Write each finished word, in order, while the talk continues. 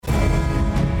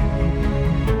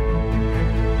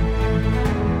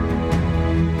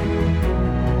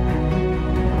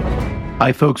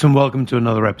Hi, folks, and welcome to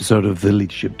another episode of the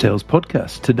Leadership Tales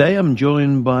podcast. Today, I'm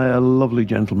joined by a lovely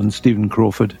gentleman, Stephen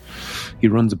Crawford. He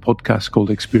runs a podcast called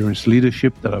Experienced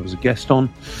Leadership that I was a guest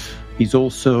on. He's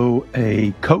also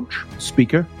a coach,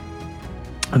 speaker,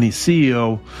 and he's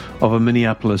CEO of a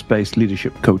Minneapolis-based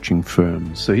leadership coaching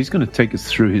firm. So he's going to take us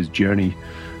through his journey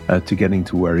to getting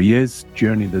to where he is,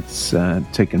 journey that's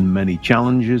taken many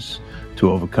challenges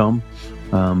to overcome.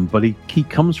 But he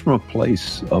comes from a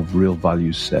place of real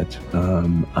value set,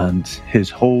 and his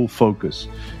whole focus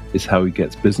is how he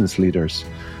gets business leaders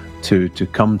to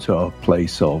come to a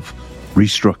place of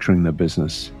restructuring their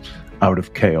business out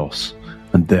of chaos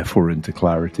and therefore into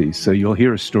clarity. So you'll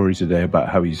hear a story today about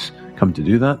how he's come to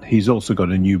do that. He's also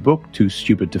got a new book, Too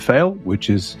Stupid to Fail, which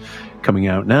is coming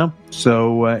out now.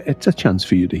 So it's a chance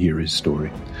for you to hear his story.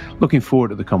 Looking forward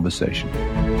to the conversation.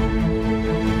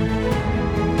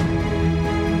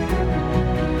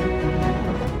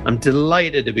 I'm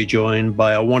delighted to be joined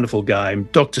by a wonderful guy,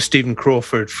 Dr. Stephen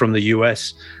Crawford from the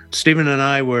US. Stephen and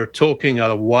I were talking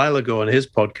a while ago on his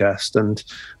podcast, and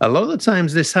a lot of the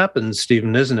times this happens,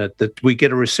 Stephen, isn't it? That we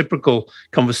get a reciprocal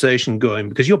conversation going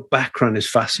because your background is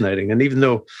fascinating. And even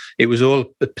though it was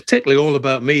particularly all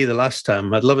about me the last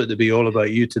time, I'd love it to be all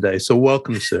about you today. So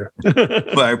welcome, sir.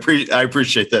 Well, I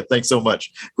appreciate that. Thanks so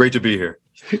much. Great to be here.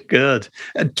 Good.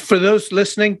 And for those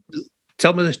listening,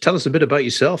 tell us a bit about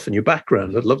yourself and your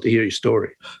background. I'd love to hear your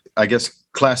story. I guess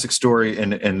classic story,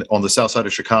 and on the south side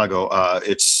of Chicago,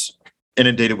 it's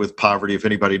inundated with poverty. If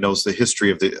anybody knows the history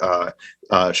of the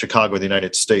Chicago, the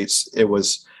United States, it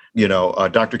was,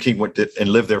 Dr. King went and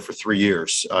lived there for 3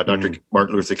 years. Dr.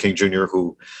 Martin Luther King Jr.,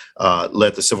 who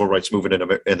led the civil rights movement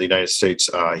in the United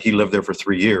States, he lived there for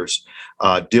 3 years,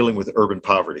 dealing with urban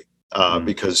poverty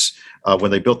because when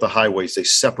they built the highways, they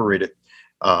separated.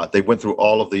 They went through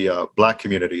all of the Black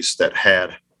communities that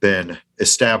had been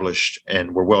established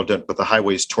and were well done, but the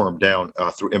highways tore them down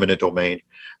through eminent domain,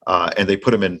 and they put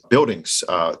them in buildings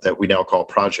that we now call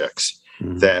projects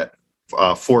that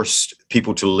forced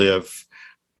people to live,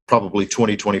 probably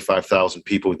 25,000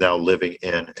 people now living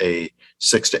in a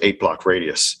 6 to 8 block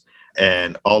radius,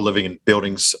 and all living in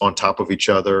buildings on top of each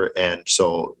other. And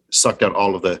so sucked out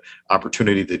all of the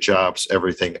opportunity, the jobs,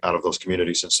 everything out of those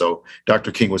communities. And so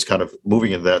Dr. King was kind of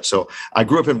moving in that. So I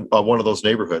grew up in one of those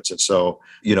neighborhoods. And so,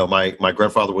 my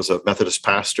grandfather was a Methodist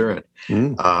pastor, and,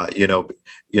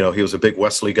 he was a big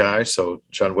Wesley guy. So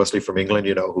John Wesley from England,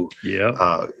 who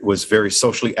was very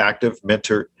socially active,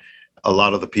 mentored a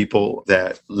lot of the people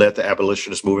that led the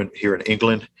abolitionist movement here in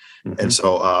England. And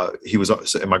so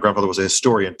and my grandfather was a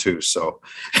historian too. So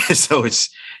it's,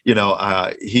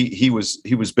 he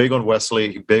was big on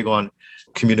Wesley, big on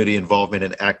community involvement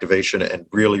and activation, and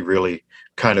really, really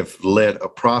kind of led a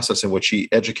process in which he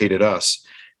educated us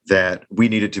that we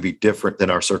needed to be different than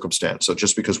our circumstance. So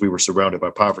just because we were surrounded by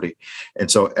poverty.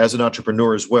 And so as an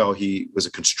entrepreneur as well, he was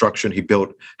a construction, he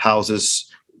built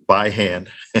houses by hand,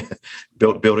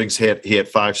 built buildings. He had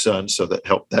 5 sons, so that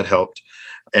helped.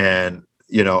 And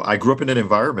I grew up in an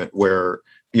environment where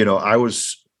I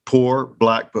was poor,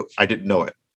 Black, but I didn't know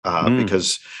it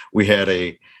because we had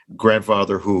a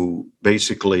grandfather who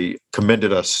basically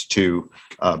commended us to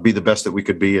be the best that we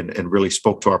could be, and really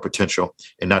spoke to our potential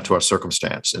and not to our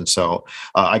circumstance. And so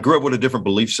I grew up with a different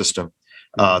belief system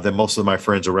than most of my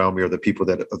friends around me, or the people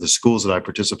the schools that I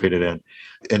participated in.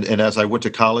 And as I went to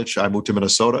college, I moved to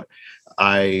Minnesota.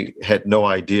 I had no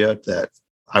idea that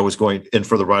I was going in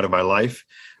for the ride of my life.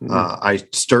 I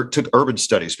took urban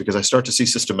studies because I start to see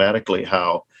systematically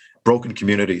how broken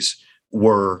communities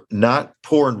were not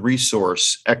poor in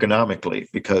resource economically,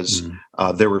 because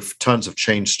there were tons of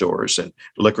chain stores and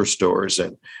liquor stores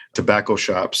and tobacco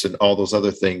shops and all those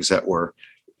other things that were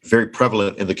very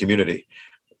prevalent in the community.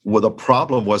 Well, the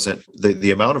problem wasn't the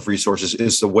amount of resources,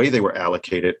 is the way they were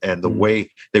allocated and the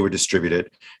way they were distributed,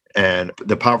 and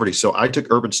the poverty. So I took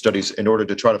urban studies in order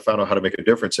to try to find out how to make a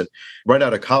difference. And right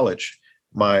out of college,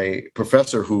 my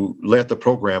professor who led the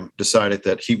program decided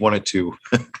that he wanted to,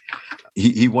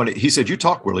 he said, "You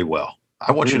talk really well.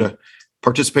 I want you to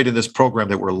participate in this program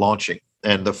that we're launching."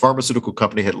 And the pharmaceutical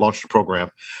company had launched a program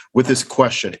with this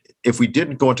question: if we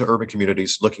didn't go into urban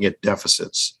communities looking at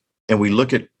deficits, and we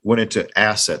went into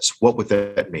assets, what would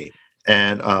that mean?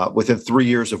 And within 3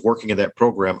 years of working in that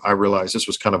program, I realized this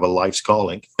was kind of a life's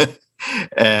calling.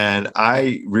 And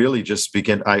I really just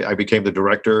I became the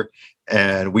director,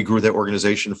 and we grew that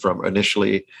organization from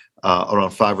initially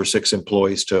around 5 or 6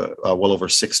 employees to well over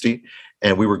 60.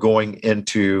 And we were going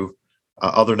into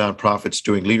other nonprofits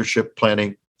doing leadership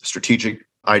planning, strategic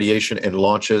ideation and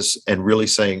launches, and really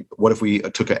saying, what if we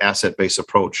took an asset-based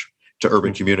approach to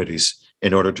urban communities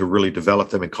in order to really develop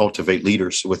them and cultivate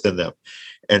leaders within them.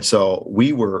 And so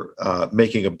we were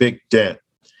making a big dent.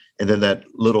 And then that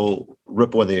little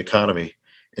ripple in the economy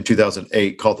in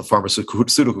 2008 called the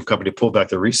pharmaceutical company to pull back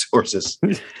their resources.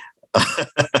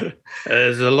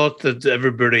 There's a lot that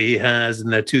everybody has in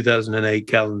their 2008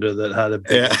 calendar that had a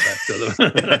big impact on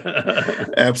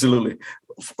them. Absolutely.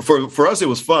 For us, it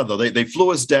was fun, though. They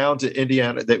flew us down to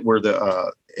Indiana, where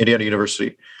the Indiana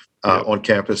University on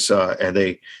campus, and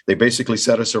they basically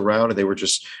sat us around, and they were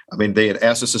just, they had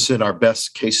asked us to send our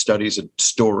best case studies and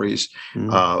stories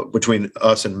between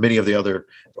us and many of the other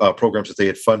programs that they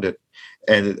had funded.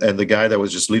 And the guy that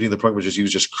was just leading the program he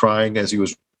was just crying as he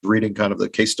was reading kind of the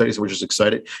case studies. We're just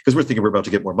excited because we're thinking we're about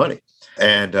to get more money.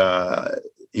 And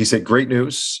he said, "Great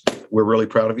news. We're really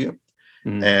proud of you.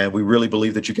 And we really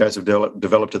believe that you guys have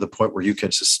developed to the point where you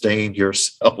can sustain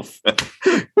yourself.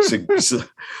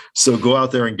 so go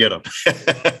out there and get them."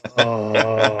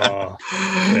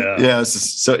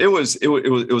 So it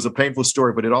was a painful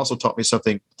story, but it also taught me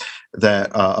something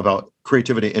that about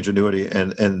creativity, ingenuity,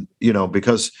 and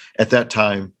because at that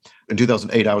time in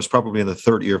 2008, I was probably in the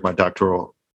third year of my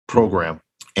doctoral program,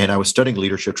 and I was studying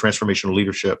leadership. Transformational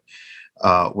leadership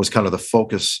was kind of the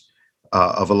focus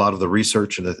of a lot of the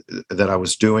research that I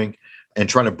was doing, and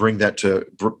trying to bring that to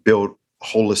build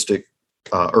holistic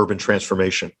urban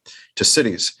transformation to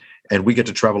cities. And we get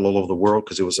to travel all over the world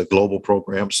because it was a global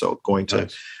program. So going to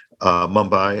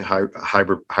Mumbai,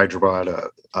 Hyderabad,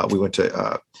 we went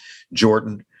to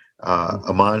Jordan,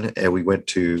 Amman, and we went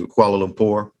to Kuala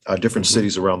Lumpur, different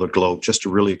cities around the globe just to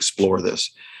really explore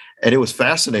this. And it was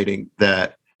fascinating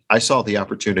that I saw the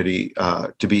opportunity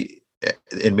to be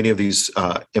in many of these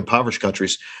impoverished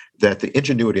countries, that the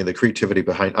ingenuity and the creativity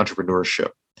behind entrepreneurship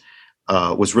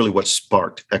was really what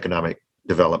sparked economic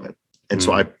development. And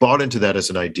so I bought into that as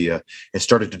an idea and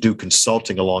started to do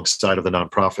consulting alongside of the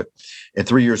nonprofit. And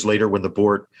 3 years later, when the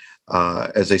board,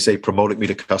 as they say, promoted me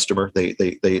to customer,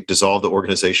 they dissolved the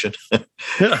organization.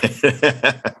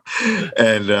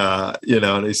 And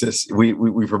and he says,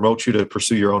 we promote you to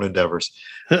pursue your own endeavors.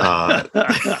 There's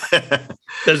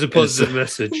a positive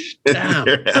message. Damn.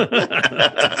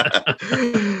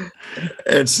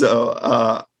 And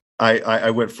so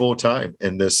I went full time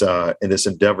in this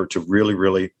endeavor to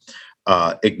really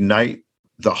ignite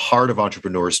the heart of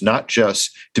entrepreneurs, not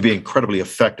just to be incredibly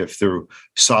effective through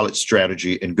solid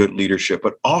strategy and good leadership,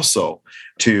 but also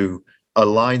to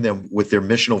align them with their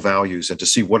missional values and to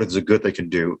see what is the good they can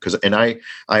do.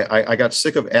 I got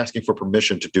sick of asking for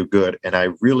permission to do good, and I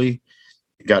really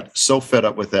got so fed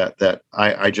up with that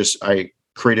I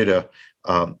created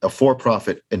a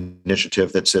for-profit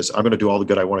initiative that says I'm going to do all the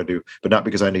good I want to do, but not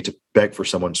because I need to beg for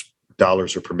someone's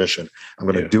dollars or permission. I'm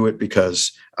going to do it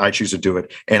because I choose to do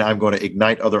it, and I'm going to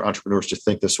ignite other entrepreneurs to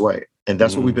think this way. And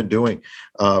that's what we've been doing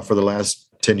for the last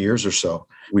 10 years or so.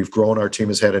 We've grown. Our team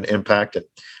has had an impact at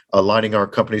aligning our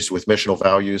companies with missional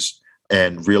values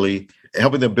and really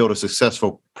helping them build a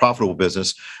successful, profitable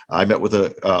business. I met with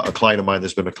a client of mine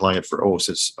that's been a client for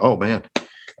since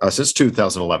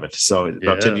 2011, so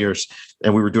about 10 years.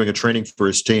 And we were doing a training for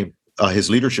his team, his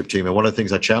leadership team. And one of the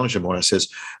things I challenged him on, I says,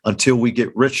 until we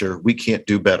get richer, we can't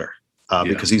do better,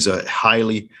 because he's a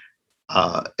highly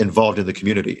involved in the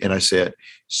community. And I said,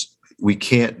 we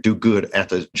can't do good at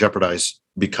the jeopardize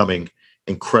becoming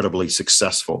incredibly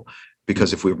successful,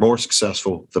 because if we're more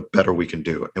successful, the better we can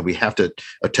do. And we have to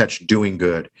attach doing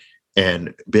good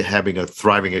and having a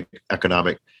thriving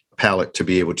economic palette to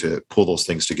be able to pull those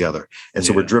things together. And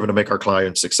so we're driven to make our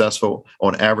clients successful.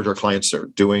 On average, our clients are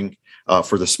doing,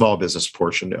 for the small business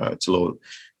portion, it's a little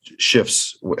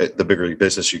shifts the bigger the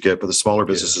business you get, but the smaller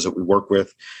businesses that we work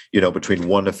with, between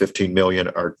 1 to 15 million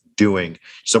are doing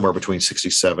somewhere between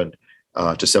 67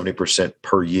 to 70%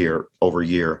 per year over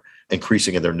year,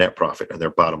 increasing in their net profit and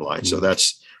their bottom line. So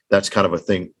that's kind of a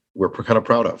thing we're kind of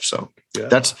proud of. So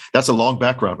that's a long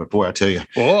background, but boy, I tell you.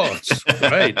 Oh, it's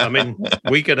great.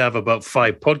 We could have about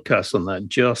 5 podcasts on that,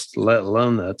 just let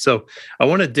alone that. So I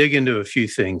want to dig into a few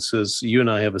things, because you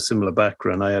and I have a similar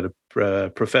background. I had a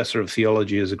professor of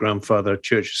theology as a grandfather,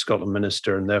 Church of Scotland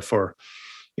minister, and therefore,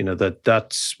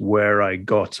 that's where I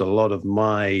got a lot of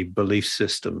my belief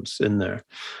systems in there.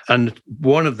 And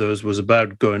one of those was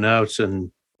about going out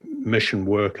and mission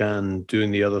work and doing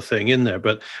the other thing in there.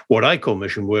 But what I call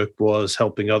mission work was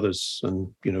helping others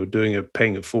and, doing it,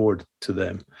 paying it forward to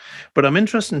them. But I'm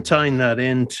interested in tying that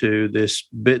into this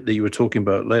bit that you were talking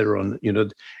about later on.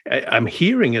 I'm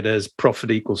hearing it as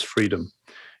profit equals freedom.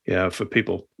 Yeah, for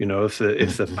people, if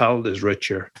the palette is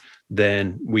richer,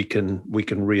 then we can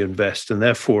reinvest. And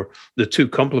therefore, the two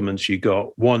compliments you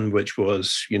got, one which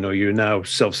was, you're now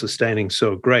self-sustaining,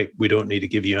 so great, we don't need to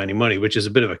give you any money, which is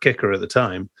a bit of a kicker at the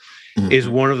time, is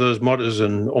one of those mottos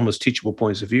and almost teachable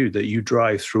points of view that you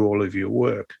drive through all of your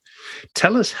work.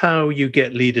 Tell us how you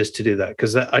get leaders to do that,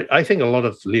 because I think a lot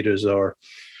of leaders are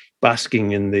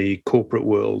basking in the corporate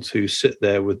world who sit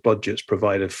there with budgets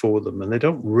provided for them, and they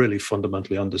don't really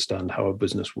fundamentally understand how a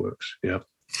business works. Yeah.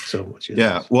 So what's your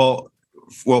thoughts?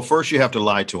 Well, first you have to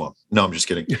lie to them. No, I'm just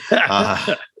kidding.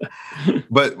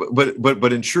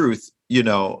 But in truth,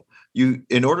 you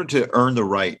in order to earn the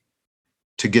right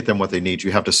to get them what they need,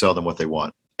 you have to sell them what they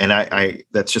want. And I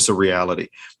that's just a reality.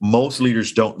 Most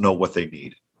leaders don't know what they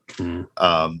need.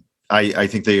 I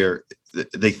think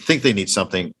they think they need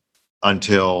something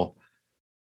until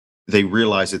they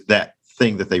realize that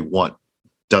thing that they want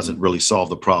doesn't really solve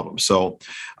the problem. So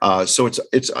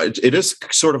it is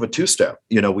sort of a two-step.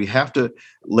 We have to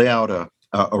lay out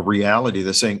a reality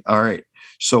that's saying, all right,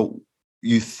 so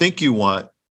you think you want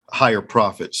higher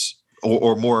profits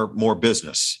or more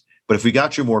business, but if we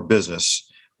got you more business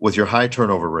with your high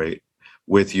turnover rate,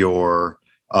 with your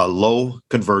low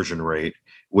conversion rate,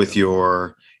 with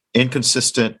your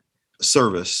inconsistent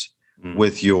service,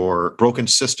 with your broken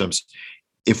systems,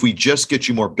 if we just get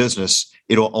you more business,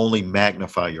 it'll only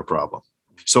magnify your problem.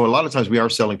 So a lot of times we are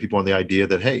selling people on the idea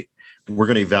that, hey, we're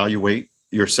going to evaluate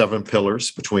your 7 pillars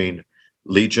between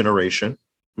lead generation,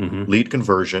 lead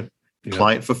conversion,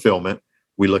 client fulfillment.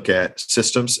 We look at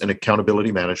systems and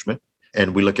accountability management,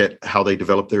 and we look at how they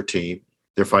develop their team,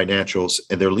 their financials,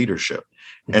 and their leadership.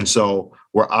 And so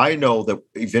where I know that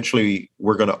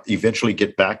we're going to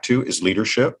get back to is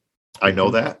leadership. I know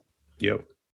that. Yep.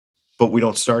 But we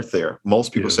don't start there.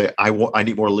 Most people say, I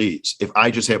need more leads. If I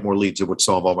just had more leads, it would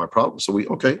solve all my problems. So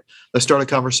let's start a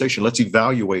conversation. Let's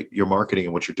evaluate your marketing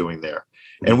and what you're doing there.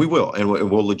 And we will, and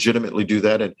we'll legitimately do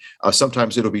that. And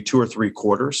sometimes it'll be 2 or 3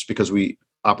 quarters because we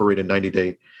operate in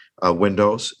 90-day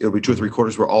windows. It'll be 2 or 3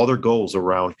 quarters where all their goals are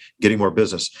around getting more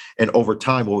business. And over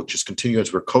time, we'll just continue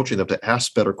as we're coaching them to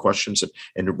ask better questions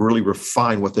and really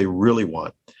refine what they really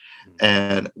want.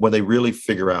 And when they really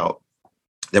figure out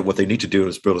that what they need to do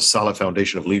is build a solid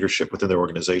foundation of leadership within their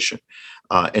organization.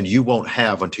 And you won't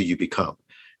have until you become.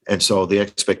 And so the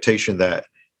expectation that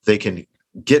they can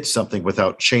get something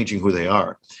without changing who they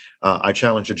are. I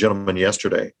challenged a gentleman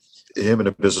yesterday. Him and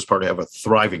a business partner have a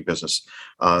thriving business.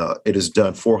 It has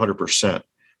done 400%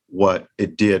 what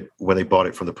it did when they bought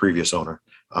it from the previous owner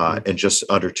in just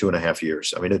under 2.5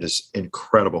 years. I mean, it is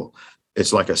incredible.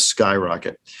 It's like a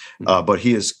skyrocket. But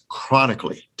he is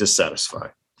chronically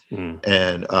dissatisfied.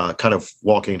 And kind of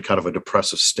walking in kind of a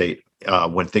depressive state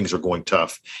when things are going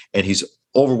tough. And he's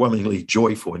overwhelmingly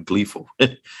joyful and gleeful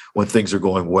when things are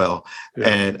going well. Yeah.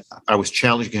 And I was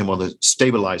challenging him on the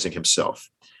stabilizing himself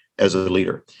as a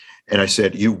leader. And I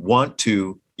said, you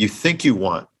think you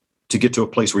want to get to a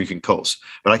place where you can coast.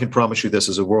 But I can promise you this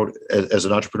as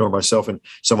an entrepreneur myself and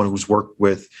someone who's worked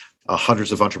with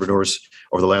hundreds of entrepreneurs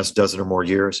over the last dozen or more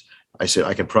years. I said,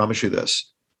 I can promise you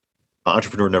this, an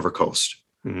entrepreneur never coasts.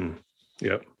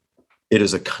 Yep. It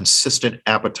is a consistent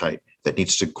appetite that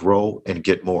needs to grow and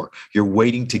get more. You're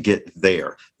waiting to get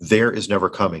there. There is never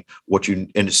coming.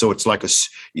 And so it's like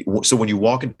so when you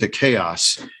walk into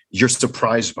chaos, you're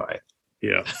surprised by it.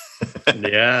 Yeah.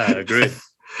 Yeah, I agree.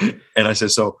 And I said,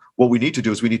 so what we need to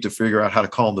do is we need to figure out how to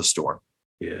calm the storm.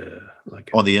 Yeah.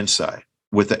 On the inside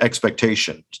with the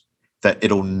expectation that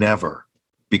it'll never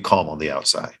be calm on the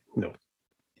outside. No.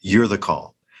 You're the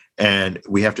calm. And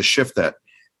we have to shift that.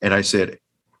 And I said,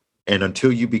 and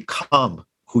until you become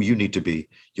who you need to be,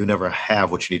 you never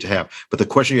have what you need to have. But the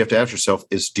question you have to ask yourself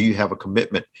is, do you have a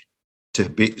commitment to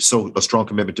be a strong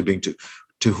commitment to being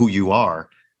to who you are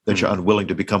that you're unwilling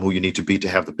to become who you need to be to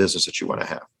have the business that you want to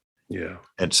have? Yeah.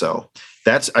 And so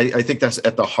I think that's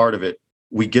at the heart of it.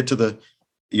 We get to the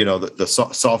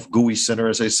soft, gooey center,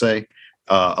 as they say,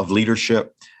 of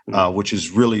leadership, which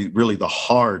is really, really the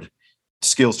hard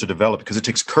skills to develop because it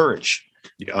takes courage.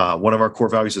 Yeah. One of our core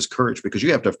values is courage, because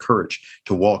you have to have courage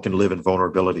to walk and live in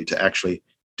vulnerability, to actually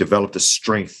develop the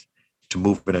strength to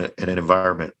move in an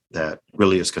environment that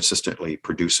really is consistently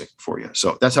producing for you.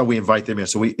 So that's how we invite them in.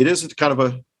 So it is kind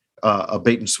of a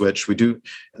bait and switch. We do,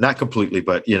 not completely,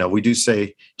 but we do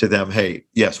say to them, hey,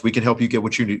 yes, we can help you get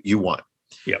what you want.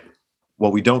 Yep.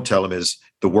 what we don't tell them is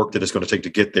the work that it's going to take to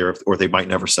get there, or they might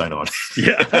never sign on.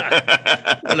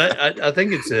 Yeah. Well, I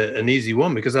think it's an easy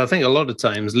one, because I think a lot of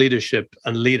times leadership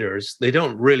and leaders, they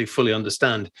don't really fully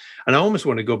understand. And I almost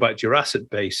want to go back to your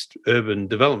asset-based urban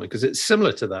development, because it's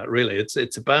similar to that, really.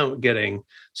 It's about getting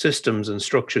systems and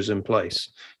structures in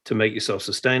place to make yourself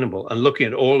sustainable, and looking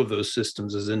at all of those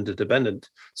systems as interdependent.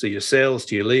 So your sales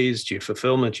to your leads, to your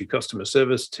fulfillment, your customer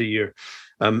service, to your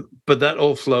but that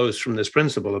all flows from this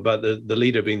principle about the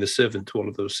leader being the servant to all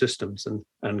of those systems,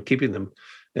 and keeping them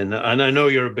in. And I know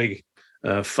you're a big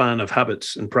fan of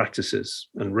habits and practices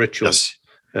and rituals. Yes.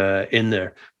 In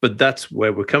there, but that's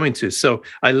where we're coming to. So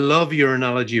I love your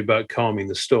analogy about calming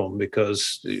the storm,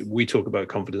 because we talk about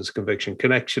confidence, conviction,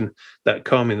 connection. That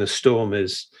calming the storm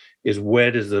is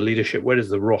where does the leadership, where does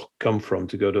the rock come from,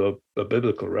 to go to a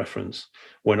biblical reference,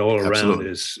 when all around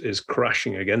is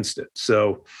crashing against it.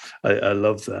 So I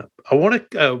love that. I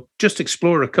want to just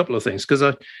explore a couple of things,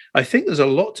 because I think there's a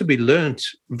lot to be learned,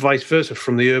 vice versa,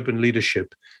 from the urban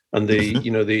leadership and the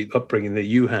the upbringing that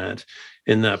you had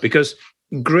in that, because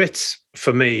grit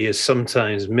for me is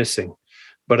sometimes missing,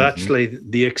 but actually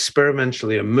the experiential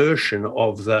immersion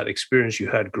of that experience you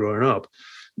had growing up,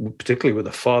 particularly with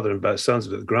the father, and by the sounds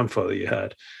of it, the grandfather you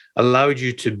had, allowed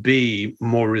you to be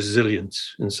more resilient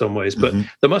in some ways. But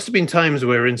there must have been times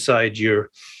where inside your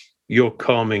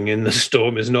calming in the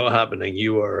storm is not happening.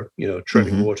 You are,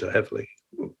 treading water heavily.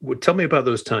 Tell me about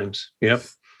those times. Yep.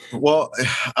 Well,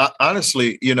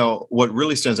 honestly, what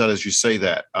really stands out as you say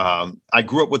that, I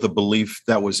grew up with a belief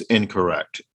that was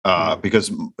incorrect.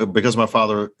 Because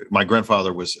my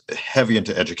grandfather was heavy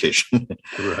into education.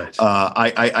 Right.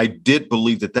 I did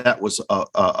believe that was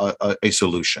a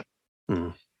solution.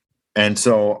 And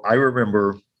so I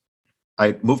remember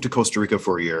I moved to Costa Rica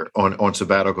for a year on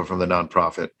sabbatical from the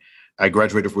nonprofit. I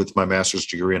graduated with my master's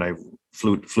degree, and I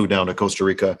flew down to Costa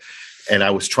Rica, and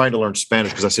I was trying to learn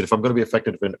Spanish, because I said, if I'm going to be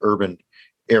effective in an urban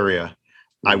area,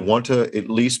 I want to at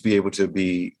least be able to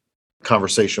be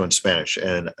conversational in Spanish.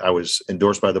 And I was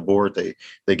endorsed by the board.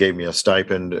 They gave me a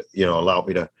stipend, allowed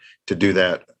me to do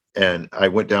that. And I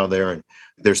went down there, and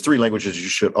there's 3 languages you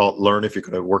should all learn if you're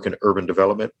going to work in urban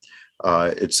development.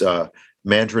 It's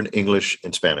Mandarin, English,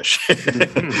 and Spanish.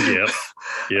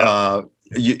 Yeah.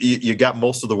 You got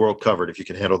most of the world covered if you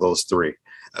can handle those 3.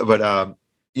 But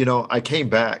I came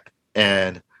back,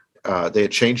 and they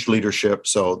had changed leadership.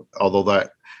 So although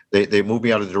they moved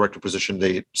me out of the director position,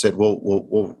 they said,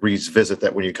 we'll revisit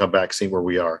that when you come back, seeing where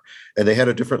we are. And they had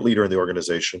a different leader in the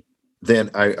organization. Then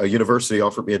a university had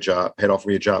offered me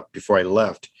a job before I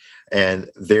left, and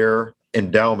their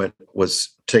endowment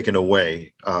was taken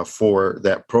away for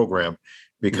that program,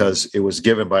 because it was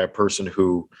given by a person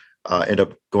who ended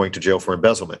up going to jail for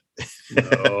embezzlement.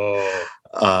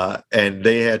 And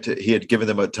he had given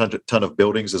them a ton of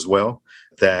buildings as well,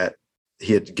 that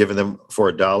he had given them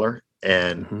for $1.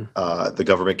 And the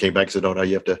government came back and said, "Oh, no,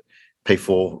 you have to pay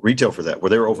full retail for that." Well,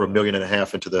 they were over $1.5 million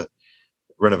into the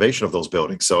renovation of those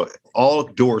buildings. So all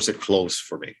doors had closed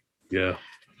for me. Yeah.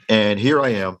 And here I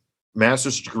am,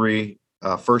 master's degree,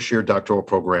 first year doctoral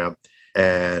program.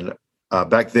 And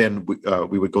back then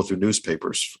we would go through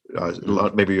newspapers.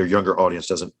 Maybe your younger audience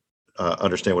doesn't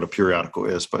understand what a periodical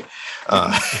is, but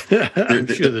I'm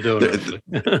sure they don't.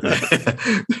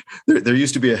 There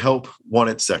used to be a help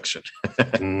wanted section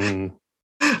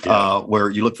where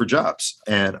you look for jobs.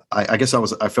 And I guess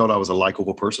I felt I was a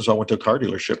likable person, so I went to a car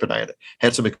dealership, and I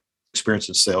had some experience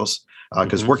in sales,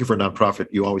 because working for a nonprofit,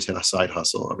 you always had a side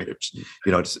hustle. I mean,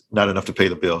 it's not enough to pay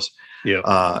the bills.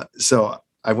 Yeah. So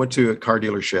I went to a car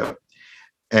dealership,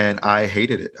 and I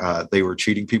hated it. They were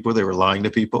cheating people. They were lying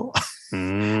to people.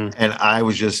 And I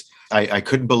was I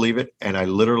couldn't believe it. And I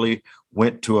literally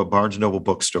went to a Barnes & Noble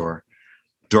bookstore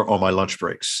on my lunch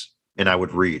breaks, and I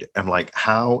would read. I'm like,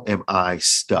 how am I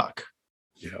stuck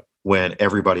when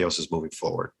everybody else is moving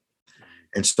forward?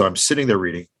 And so I'm sitting there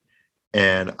reading,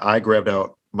 and I grabbed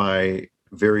out my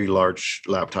very large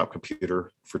laptop computer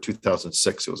for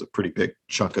 2006. It was a pretty big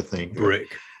chunk of thing.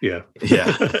 Brick. Yeah.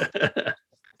 Yeah.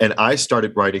 And I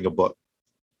started writing a book.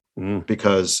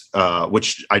 Because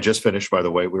which I just finished, by the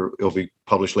way. It'll be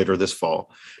published later this fall,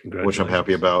 which I'm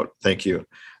happy about. Thank you.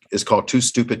 It's called Too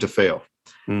Stupid to Fail.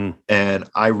 And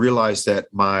I realized that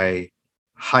my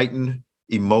heightened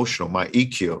emotional, my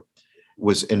EQ,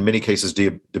 was in many cases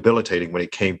debilitating when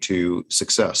it came to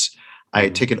success. I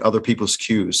had taken other people's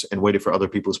cues and waited for other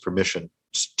people's permission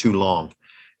too long,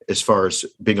 as far as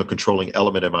being a controlling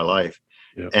element in my life.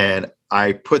 Yep. And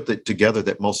I put that together,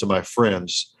 that most of my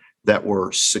friends that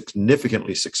were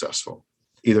significantly successful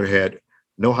either had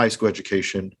no high school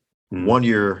education, 1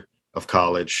 year of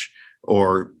college,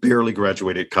 or barely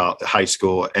graduated high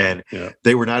school, and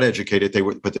they were not educated.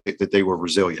 They were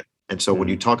resilient. And so when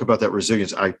you talk about that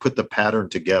resilience, I put the pattern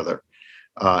together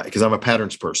because I'm a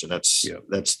patterns person. That's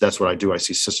what I do. I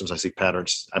see systems, I see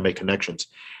patterns, I make connections,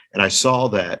 and I saw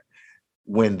that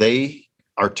when they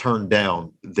are turned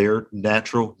down, their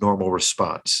natural, normal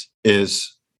response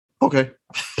is okay.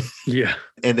 Yeah,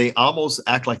 and they almost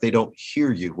act like they don't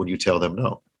hear you when you tell them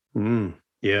no.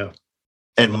 Yeah,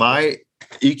 and my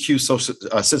EQ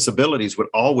sensibilities would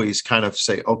always kind of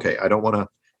say, okay, I don't want to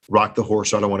rock the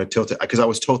horse. I don't want to tilt it, because I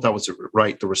was told that was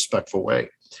the respectful way.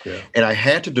 Yeah. And I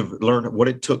had to learn what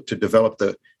it took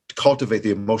to cultivate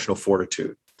the emotional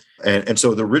fortitude. And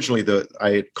so originally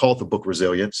I had called the book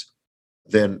Resilience.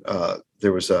 Then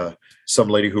there was some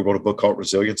lady who wrote a book called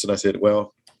Resilience. And I said,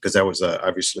 well, because that was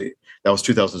obviously, that was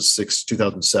 2006,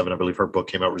 2007, I believe her book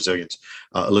came out, Resilience.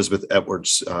 Elizabeth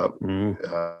Edwards,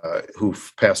 who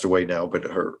passed away now, but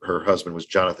her husband was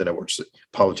Jonathan Edwards, a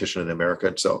politician in America.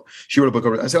 And so she wrote a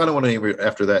book. I said, I don't want to name it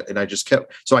after that. And I just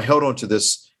so I held on to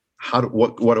this,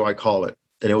 what do I call it?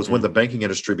 And it was when the banking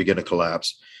industry began to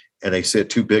collapse and they said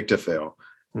too big to fail.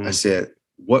 I said,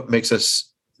 what makes us,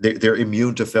 they're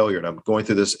immune to failure. And I'm going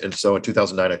through this. And so in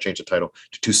 2009, I changed the title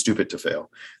to Too Stupid to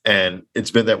Fail. And it's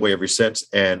been that way ever since.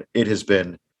 And it has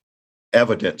been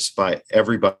evidenced by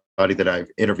everybody that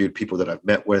I've interviewed, people that I've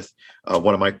met with.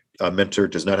 One of my mentors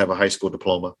does not have a high school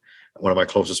diploma, one of my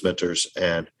closest mentors.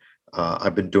 And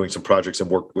I've been doing some projects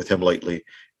and worked with him lately.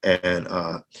 And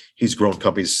he's grown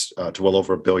companies to well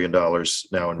over $1 billion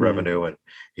now in revenue. And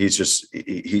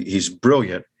he's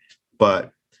brilliant,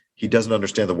 but he doesn't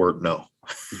understand the word no.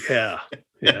 Yeah,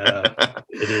 it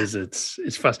is. It's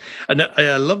fast, and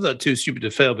I love that Too Stupid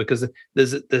to Fail, because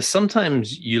there's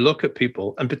sometimes you look at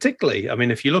people, and particularly, I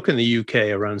mean, if you look in the UK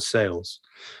around sales,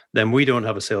 then we don't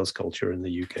have a sales culture in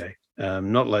the UK.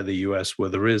 Not like the US, where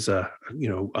there is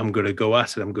I'm going to go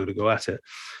at it.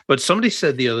 But somebody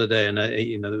said the other day, and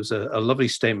there was a lovely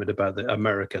statement about the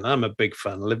American. I'm a big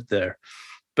fan, lived there.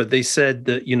 But they said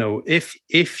that,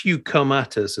 if you come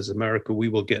at us as America, we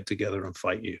will get together and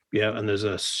fight you. Yeah. And there's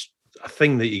a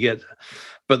thing that you get.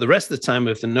 But the rest of the time,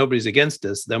 if nobody's against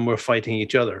us, then we're fighting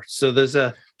each other. So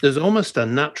there's almost a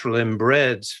natural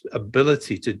inbred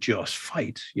ability to just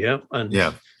fight. Yeah.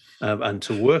 And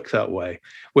to work that way,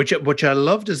 which I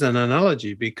loved as an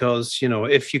analogy, because,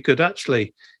 if you could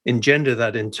actually engender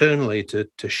that internally to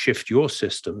shift your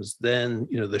systems, then,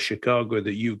 the Chicago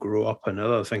that you grew up and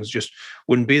other things just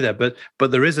wouldn't be there. But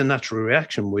there is a natural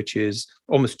reaction, which is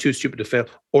almost too stupid to fail,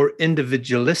 or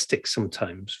individualistic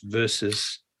sometimes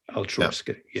versus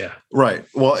altruistic. Yeah. Right.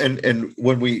 Well, and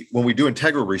when we do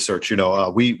integral research,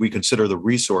 we consider the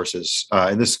resources,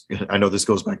 and this, I know this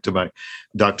goes back to my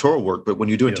doctoral work, but when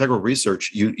you do integral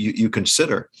research, you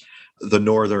consider the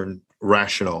Northern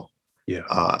rational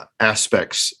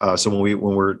aspects. So when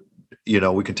we're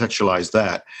we contextualize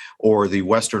that, or the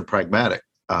Western pragmatic.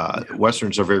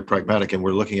 Westerns are very pragmatic, and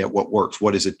we're looking at what works.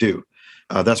 What does it do?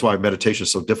 That's why meditation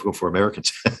is so difficult for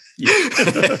Americans. I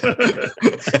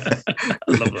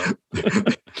love that.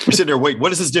 We're sitting there waiting. What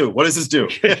does this do? What does this do?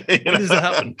 When does that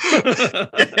happen?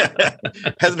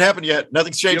 Hasn't happened yet.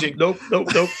 Nothing's changing. Nope.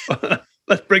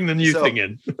 Let's bring the new thing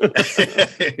in.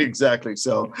 Exactly.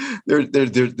 So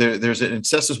there's an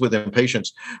incessant with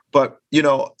impatience. But,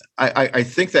 I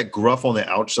think that gruff on the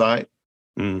outside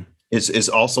is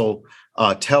also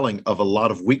telling of a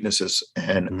lot of weaknesses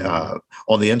and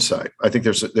on the inside. I think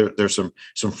there's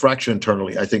some fraction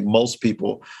internally. I think most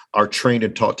people are trained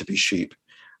and taught to be sheep,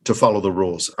 to follow the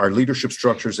rules. Our leadership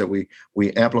structures that we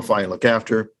amplify and look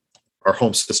after, our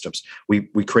home systems. We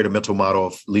create a mental model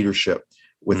of leadership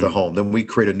with the home. Then we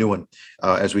create a new one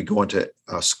as we go into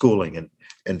schooling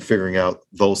and figuring out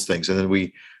those things. And then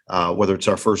we, whether it's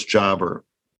our first job or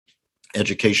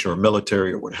education or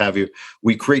military or what have you,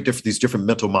 we create these different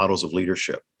mental models of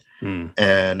leadership.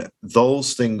 And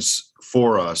those things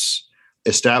for us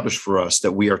establish for us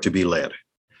that we are to be led.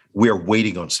 We are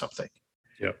waiting on something.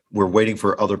 We're waiting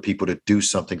for other people to do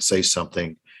something, say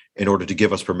something in order to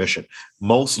give us permission.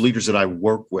 Most leaders that I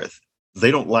work with,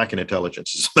 they don't lack in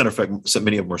intelligence. As a matter of fact, so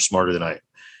many of them are smarter than I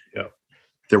am.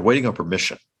 They're waiting on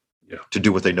permission to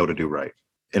do what they know to do right.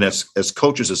 And as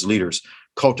coaches, as leaders,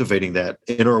 cultivating that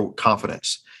inner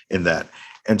confidence in that.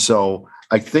 And so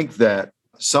I think that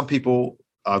some people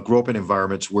grow up in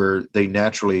environments where they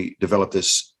naturally develop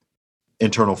this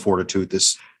internal fortitude,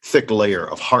 this thick layer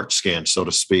of heart skin, so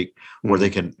to speak, where they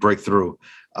can break through.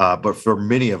 But for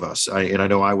many of us, and I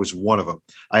know I was one of them,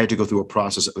 I had to go through a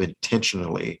process of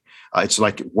intentionally, it's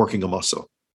like working a muscle,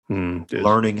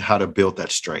 learning how to build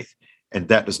that strength. And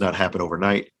that does not happen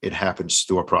overnight. It happens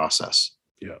through a process.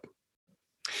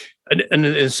 And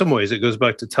in some ways, it goes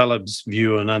back to Taleb's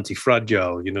view on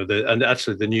anti-fragile, and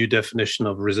actually the new definition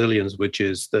of resilience, which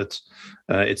is that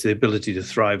it's the ability to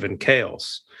thrive in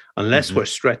chaos. Unless we're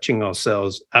stretching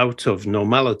ourselves out of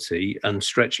normality and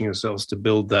stretching ourselves to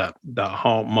build that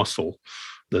heart muscle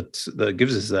that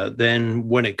gives us that, then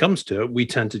when it comes to it, we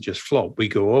tend to just flop. We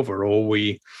go over, or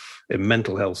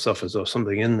mental health suffers or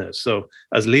something in there. So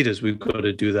as leaders, we've got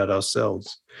to do that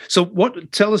ourselves. So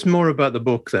tell us more about the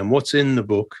book then. What's in the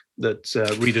book that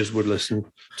readers would listen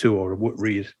to or would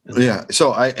read? Yeah.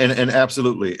 So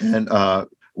absolutely. And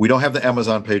we don't have the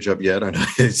Amazon page up yet. I know.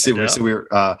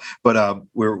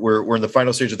 We're in the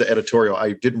final stage of the editorial.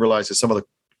 I didn't realize that some of the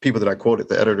people that I quoted,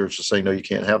 the editors are saying, no, you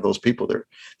can't have those people there.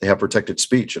 They have protected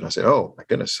speech. And I said, oh my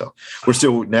goodness. So we're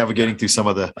still navigating through some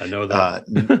of the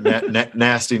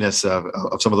nastiness of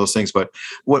some of those things. But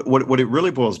what it really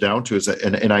boils down to is that,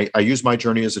 and I use my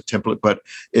journey as a template, but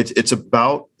it's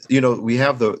about, we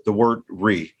have the word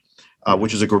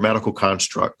which is a grammatical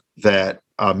construct that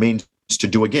means to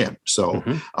do again. So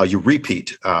you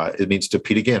repeat, it means to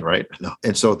repeat again, right?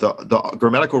 And so the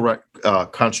grammatical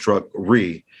construct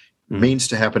means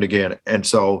to happen again. And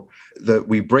so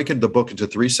we break the book into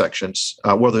three sections.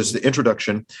 There's the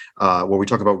introduction where we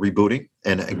talk about rebooting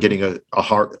and getting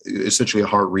essentially a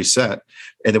heart reset.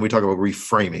 And then we talk about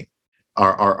reframing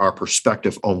our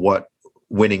perspective on what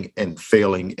winning and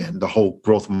failing and the whole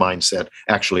growth mindset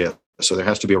actually is. So there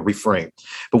has to be a reframe.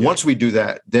 But once we do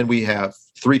that, then we have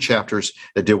 3 chapters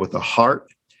that deal with the heart,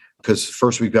 because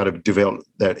first we've got to develop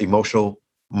that emotional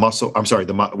muscle.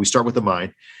 We start with the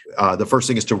mind. The first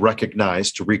thing is to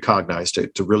recognize, to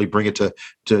really bring it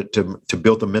to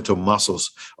build the mental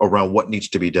muscles around what needs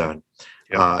to be done.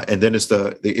 And then it's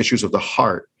the issues of the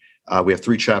heart. We have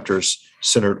 3 chapters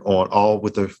centered on all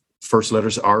with the first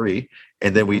letters RE.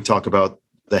 And then we talk about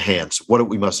the hands, what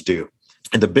we must do.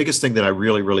 And the biggest thing that I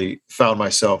really, really found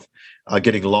myself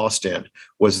getting lost in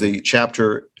was the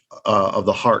chapter of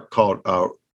the heart called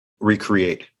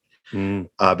recreate.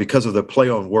 Because of the play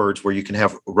on words where you can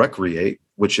have recreate,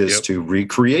 which is to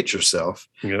recreate yourself.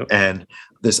 And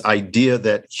this idea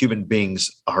that human beings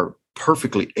are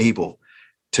perfectly able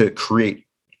to create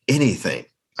anything.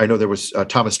 I know there was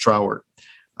Thomas Troward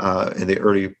in the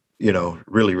early,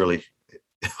 really, really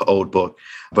old book,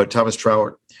 but Thomas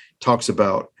Troward talks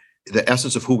about the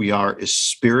essence of who we are is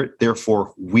spirit.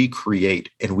 Therefore, we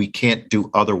create and we can't do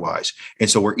otherwise. And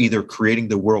so we're either creating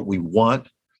the world we want,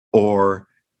 or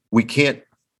we can't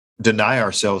deny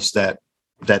ourselves that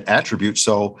attribute.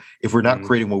 So if we're not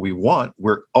creating what we want,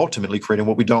 we're ultimately creating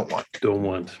what we don't want.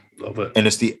 Love it. And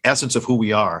it's the essence of who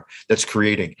we are that's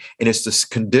creating. And it's the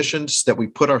conditions that we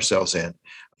put ourselves in.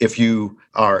 If you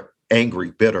are angry,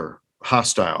 bitter,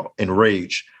 hostile,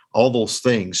 enraged, all those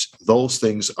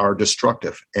things are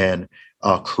destructive and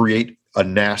create a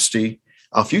nasty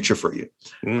future for you.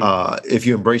 If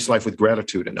you embrace life with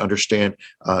gratitude and understand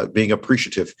being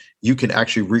appreciative, you can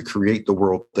actually recreate the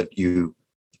world that you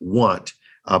want.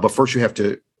 But first you have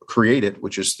to create it,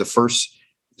 which is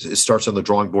it starts on the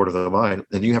drawing board of the mind,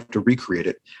 and you have to recreate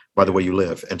it by the way you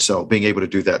live. And so being able to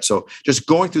do that. So just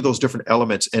going through those different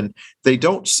elements, and they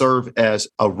don't serve as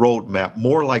a roadmap,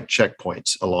 more like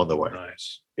checkpoints along the way.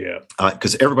 Nice. Yeah.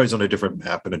 Because everybody's on a different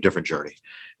map and a different journey.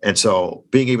 And so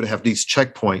being able to have these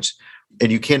checkpoints,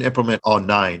 and you can't implement all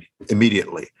 9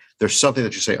 immediately. There's something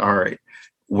that you say, all right,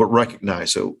 we'll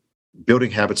recognize. So building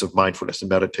habits of mindfulness and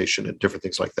meditation and different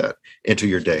things like that into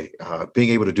your day, being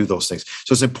able to do those things.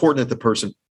 So it's important that the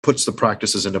person puts the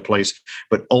practices into place,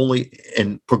 but only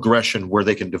in progression where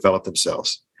they can develop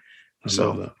themselves. I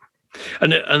love that.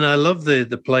 And I love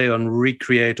the play on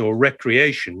recreate or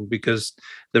recreation, because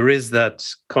there is that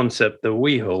concept that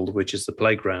we hold, which is the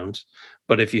playground.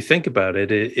 But if you think about it,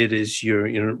 it is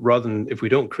rather than if we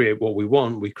don't create what we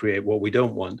want, we create what we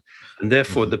don't want. And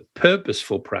therefore, the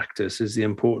purposeful practice is the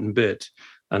important bit.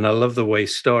 And I love the way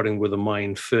starting with the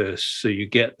mind first. So you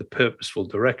get the purposeful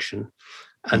direction,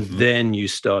 and then you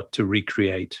start to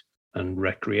recreate and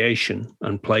recreation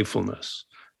and playfulness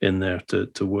in there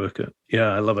to work it.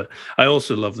 Yeah, I love it. I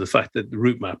also love the fact that the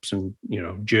route maps and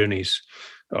journeys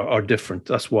are different.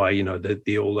 That's why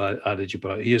the old adage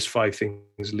about here's 5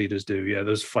 things leaders do. Yeah,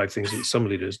 there's 5 things that some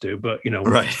leaders do. But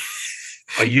right.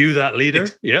 Are you that leader?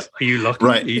 Yeah. Are you lucky?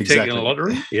 Right. Are you exactly. taking a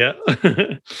lottery? Yeah.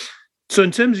 So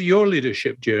in terms of your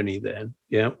leadership journey, then,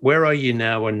 where are you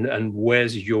now, and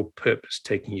where's your purpose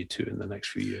taking you to in the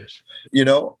next few years?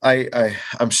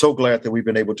 I'm so glad that we've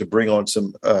been able to bring on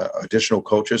some additional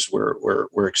coaches.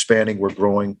 We're expanding, we're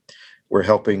growing, we're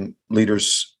helping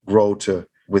leaders grow to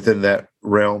within that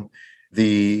realm.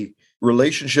 The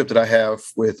relationship that I have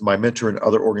with my mentor and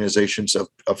other organizations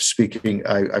of speaking,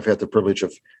 I've had the privilege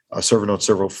of serving on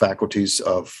several faculties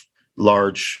of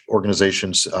large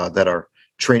organizations that are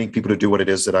training people to do what it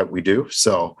is that we do.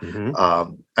 So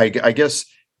I guess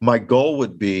my goal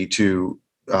would be to,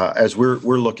 as we're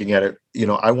looking at it,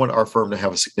 I want our firm to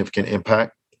have a significant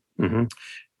impact,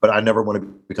 but I never want to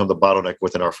become the bottleneck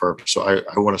within our firm. So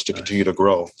I want us to continue to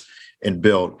grow and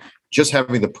build. Just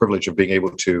having the privilege of being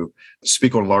able to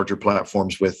speak on larger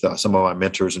platforms with some of my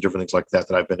mentors and different things like that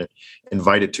I've been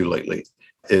invited to lately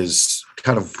is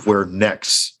kind of where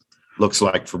next looks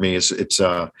like for me. It's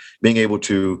being able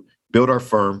to build our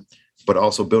firm, but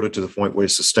also build it to the point where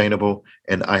it's sustainable,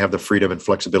 and I have the freedom and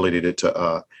flexibility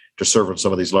to serve on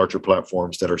some of these larger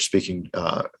platforms that are speaking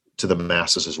to the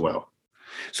masses as well.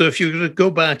 So if you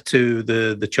go back to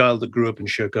the child that grew up in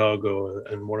Chicago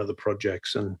and one of the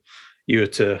projects, and you were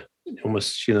to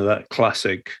almost, that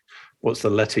classic, what's the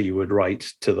letter you would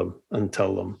write to them and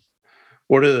tell them?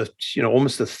 What are the,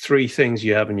 almost the three things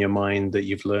you have in your mind that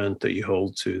you've learned that you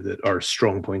hold to that are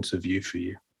strong points of view for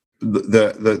you?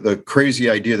 The crazy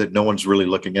idea that no one's really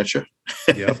looking at you.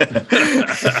 Yep.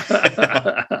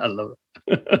 I love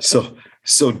it.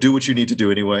 So do what you need to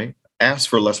do anyway. Ask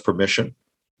for less permission.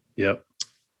 Yep.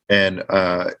 And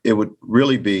it would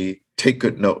really be take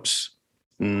good notes.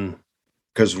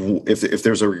 Because if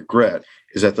there's a regret,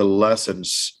 is that the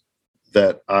lessons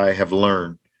that I have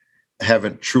learned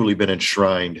haven't truly been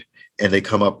enshrined, and they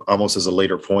come up almost as a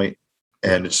later point.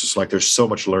 And it's just like there's so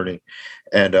much learning.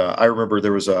 And I remember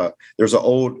there was an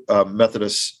old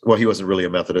Methodist. Well, he wasn't really a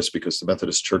Methodist because the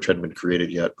Methodist Church hadn't been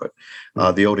created yet.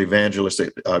 But the old evangelist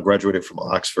that graduated from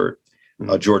Oxford,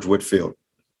 George Whitefield,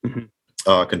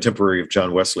 contemporary of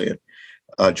John Wesley.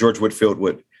 And George Whitefield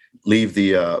would leave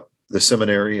the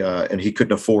seminary, and he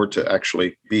couldn't afford to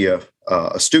actually be a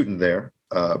student there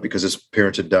because his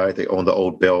parents had died. They owned the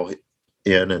Old Bell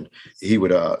Inn, and he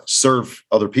would serve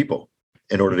other people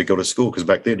in order to go to school. Because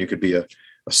back then you could be a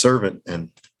servant and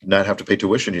not have to pay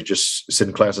tuition. You just sit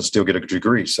in class and still get a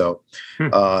degree. So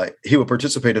he would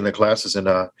participate in the classes, and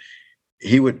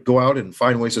he would go out and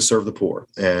find ways to serve the poor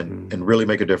and really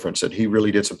make a difference. And he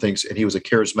really did some things. And he was a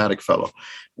charismatic fellow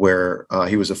where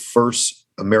he was the first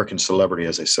American celebrity,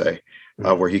 as they say,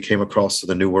 where he came across to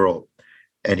the New World,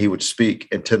 and he would speak,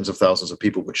 and tens of thousands of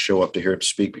people would show up to hear him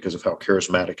speak because of how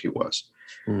charismatic he was.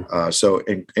 So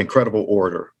incredible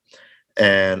orator.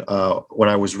 And when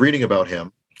I was reading about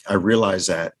him, I realized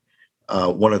that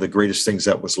one of the greatest things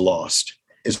that was lost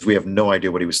is we have no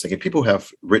idea what he was thinking. People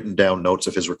have written down notes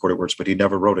of his recorded words, but he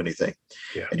never wrote anything.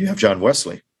 Yeah. And you have John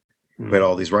Wesley who had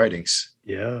all these writings.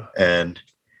 Yeah. And,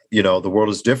 the world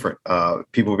is different.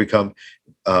 People become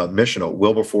missional.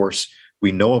 Wilberforce,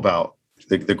 we know about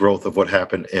the growth of what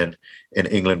happened in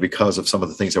England because of some of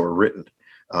the things that were written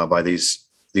by these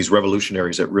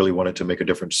revolutionaries that really wanted to make a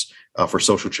difference for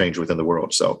social change within the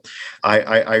world. So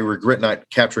I regret not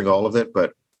capturing all of it,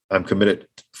 but I'm committed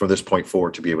from this point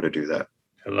forward to be able to do that.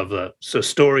 I love that. So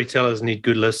storytellers need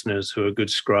good listeners who are good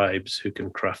scribes who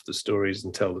can craft the stories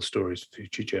and tell the stories for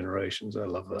future generations. I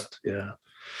love that. Yeah.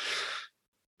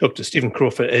 Dr. Stephen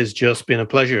Crawford, it has just been a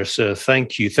pleasure, sir.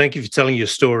 Thank you. Thank you for telling your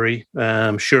story.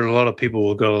 I'm sure a lot of people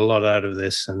will get a lot out of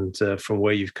this, and from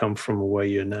where you've come from and where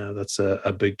you're now, that's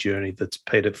a big journey that's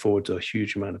paid it forward to a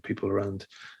huge amount of people around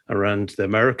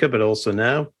America, but also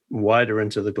now wider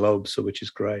into the globe, so which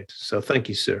is great. So thank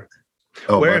you, sir.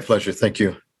 Oh, my pleasure. Thank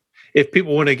you. If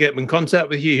people want to get in contact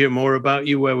with you, hear more about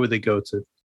you, where would they go to?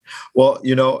 Well,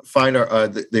 find our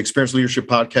the Experience Leadership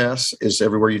podcast is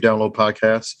everywhere you download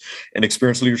podcasts, and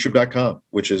experienceleadership.com,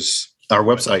 which is our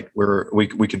website where we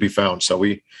can be found. So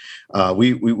we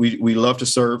love to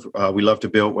serve. We love to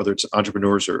build, whether it's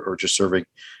entrepreneurs or just serving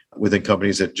within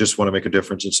companies that just want to make a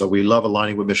difference. And so we love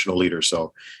aligning with missional leaders.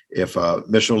 So if a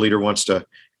missional leader wants to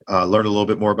learn a little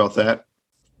bit more about that,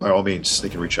 by all means, they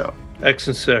can reach out.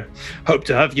 Excellent, sir. Hope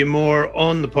to have you more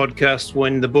on the podcast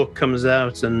when the book comes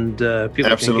out and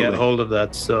people Absolutely. Can get hold of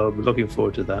that. So we're looking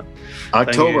forward to that.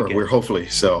 October, we're hopefully.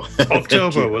 So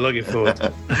October, we're looking forward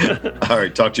to it. All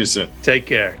right, talk to you soon. Take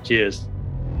care. Cheers.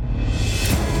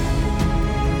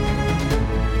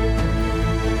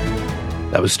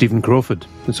 That was Stephen Crawford.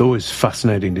 It's always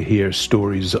fascinating to hear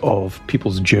stories of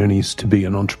people's journeys to be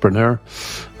an entrepreneur,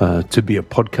 to be a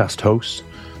podcast host,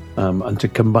 and to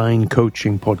combine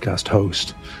coaching, podcast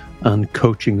host, and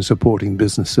coaching supporting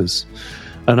businesses.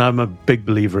 And I'm a big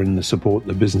believer in the support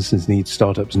that businesses need,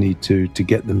 startups need to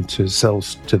get them to sell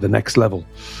to the next level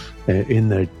in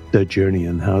their journey,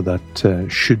 and how that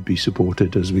should be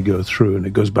supported as we go through. And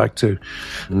it goes back to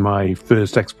my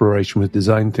first exploration with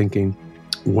design thinking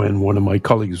when one of my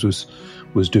colleagues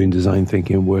was doing design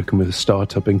thinking and working with a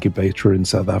startup incubator in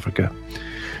South Africa.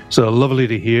 So lovely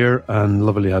to hear and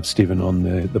lovely to have Stephen on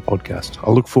the podcast.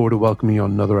 I'll look forward to welcoming you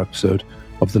on another episode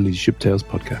of the Leadership Tales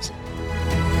podcast.